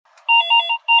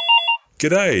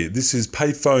G'day, this is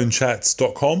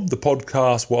payphonechats.com, the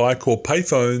podcast where I call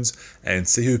payphones and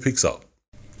see who picks up.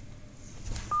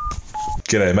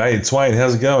 G'day mate, it's Wayne,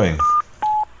 how's it going?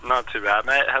 Not too bad,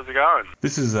 mate. How's it going?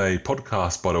 This is a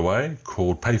podcast, by the way,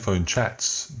 called Payphone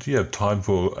Chats. Do you have time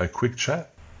for a quick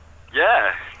chat?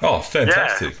 Yeah. Oh,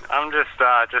 fantastic. Yeah. I'm just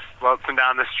waltzing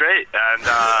down the street and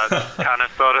kind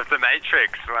of thought of the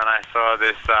Matrix when I saw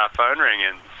this phone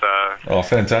ringing. So. Oh,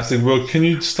 fantastic. Well, can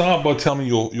you start by telling me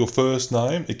your first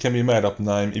name? It can be a made-up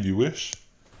name if you wish.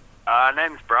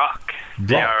 Name's Brock.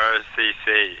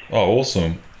 B-R-O-C-C. Oh,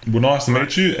 awesome. Well, nice to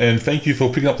meet you, and thank you for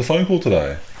picking up the phone call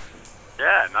today.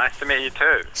 Yeah, nice to meet you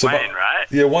too. So Wayne, right?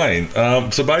 Yeah, Wayne.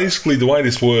 So basically the way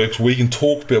this works, we can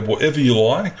talk about whatever you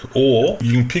like, or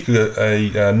you can pick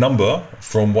a number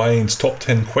from Wayne's top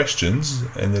 10 questions,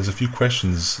 and there's a few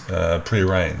questions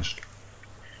pre-arranged.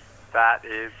 That's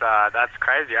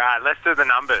crazy. All right, let's do the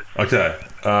numbers. Okay.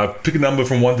 Pick a number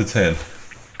from 1 to 10.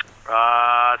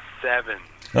 7.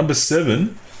 Number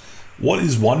 7. What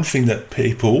is one thing that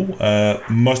people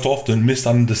most often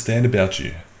misunderstand about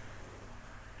you?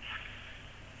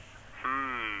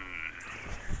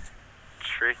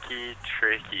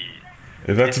 Tricky.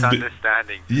 If that's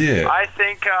misunderstanding. Yeah. I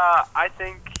think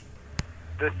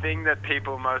the thing that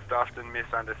people most often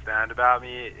misunderstand about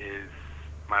me is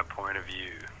my point of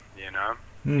view, you know?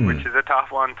 Which is a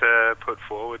tough one to put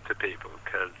forward to people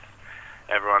because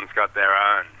everyone's got their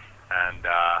own. And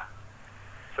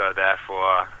so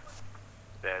therefore,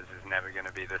 theirs is never going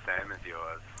to be the same as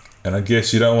yours. And I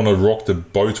guess you don't want to rock the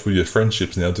boat with your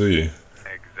friendships now, do you?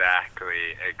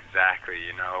 Exactly.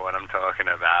 You know what I'm talking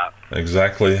about.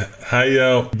 Exactly. Hey,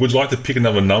 would you like to pick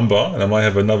another number? And I might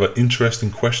have another interesting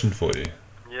question for you.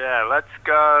 Yeah, let's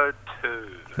go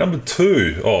 2. Number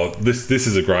 2. Oh, this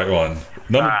is a great one.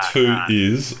 Number 2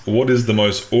 is, what is the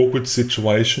most awkward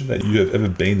situation that you have ever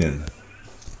been in?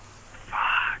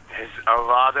 There's a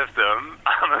lot of them.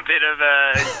 I'm a bit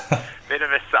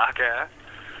of a sucker.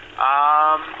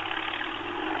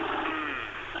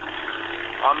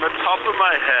 On the top of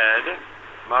my head,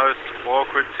 most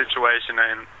awkward situation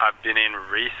I've been in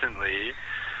recently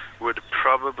would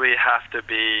probably have to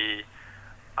be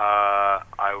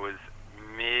I was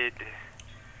mid-sleeping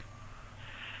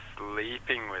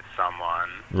with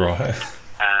someone. Right.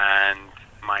 And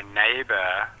my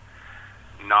neighbor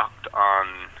knocked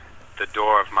on the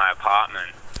door of my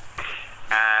apartment.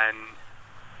 And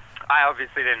I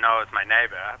obviously didn't know it was my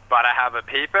neighbor, but I have a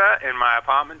peeper in my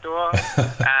apartment door,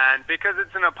 and because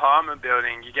it's an apartment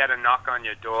building, you get a knock on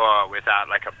your door without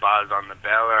like a buzz on the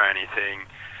bell or anything.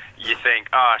 You think,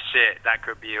 oh shit, that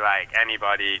could be like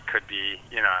anybody, could be,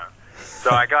 you know.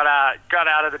 So I got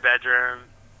out of the bedroom,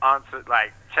 answered,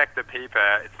 like checked the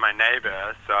peeper. It's my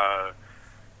neighbor, so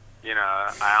you know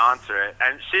I answer it,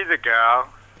 and she's a girl,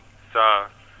 so.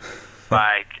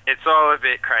 Like, it's all a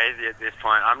bit crazy at this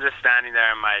point. I'm just standing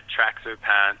there in my tracksuit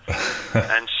pants,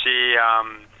 and she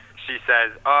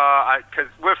says, because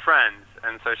we're friends,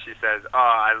 and so she says,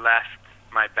 I left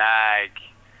my bag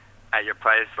at your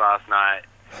place last night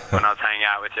when I was hanging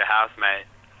out with your housemate.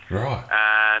 Right.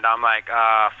 And I'm like,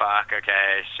 fuck,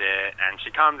 okay, shit. And she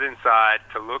comes inside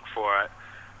to look for it,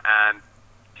 and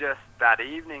just that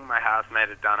evening, my housemate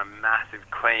had done a massive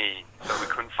clean, so we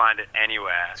couldn't find it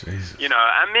anywhere. Jesus. You know,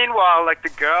 and meanwhile, like, the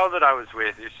girl that I was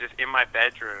with is just in my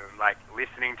bedroom, like,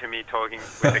 listening to me talking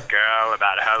with a girl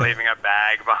about her leaving a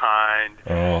bag behind.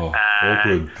 Oh,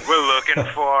 and awkward. we're looking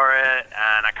for it,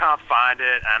 and I can't find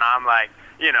it, and I'm like,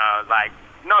 you know, like,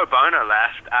 no boner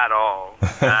left at all.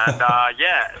 And,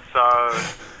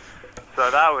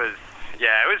 so that was...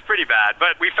 Yeah, it was pretty bad,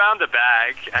 but we found the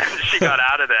bag, and she got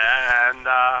out of there, and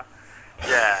I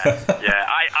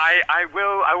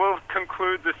will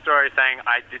conclude the story saying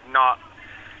I did not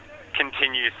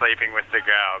continue sleeping with the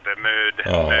girl. The mood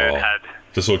had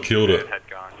just sort of killed it. Had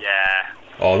gone. Yeah.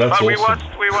 Oh, that's but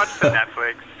awesome. we watched some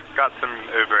Netflix, got some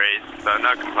Uber Eats, so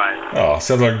no complaints. Oh,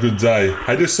 sounds like a good day.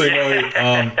 Hey, just so you know,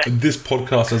 this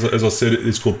podcast, as I said,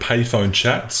 is called Payphone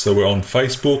Chats. So we're on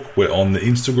Facebook, we're on the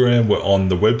Instagram, we're on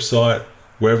the website.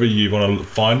 Wherever you want to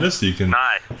find us, you can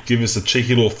give us a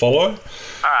cheeky little follow. All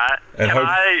right. Can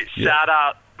I shout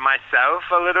out myself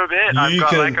a little bit? I've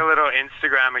got like a little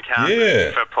Instagram account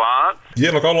for plants. Yeah,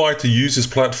 look, I like to use this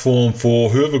platform for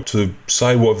whoever to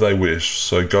say what they wish.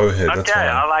 So go ahead. Okay, that's fine.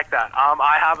 I like that.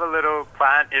 I have a little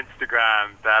plant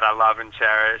Instagram that I love and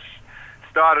cherish.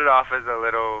 Started off as a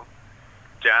little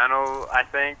journal, I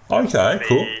think. Okay,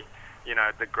 cool. You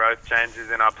know, the growth changes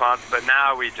in our plants, but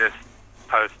now we just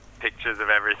post pictures of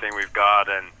everything we've got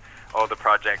and all the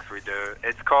projects we do.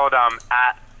 It's called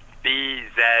at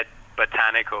BZ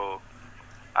Botanical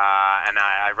and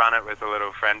I run it with a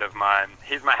little friend of mine.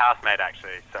 He's my housemate,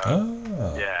 actually.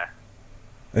 So yeah.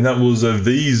 And that was a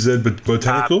VZ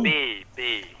Botanical? B.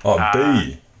 Oh,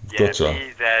 B. Gotcha.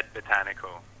 Yeah, VZ Botanical.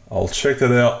 I'll check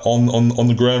that out on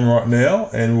the gram right now,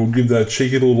 and we'll give that a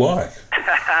cheeky little like.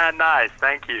 Nice,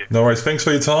 thank you. No worries. Thanks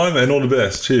for your time, and all the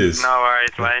best. Cheers. No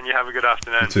worries, Wayne. You have a good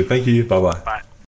afternoon. You too. Thank you. Bye-bye. Bye.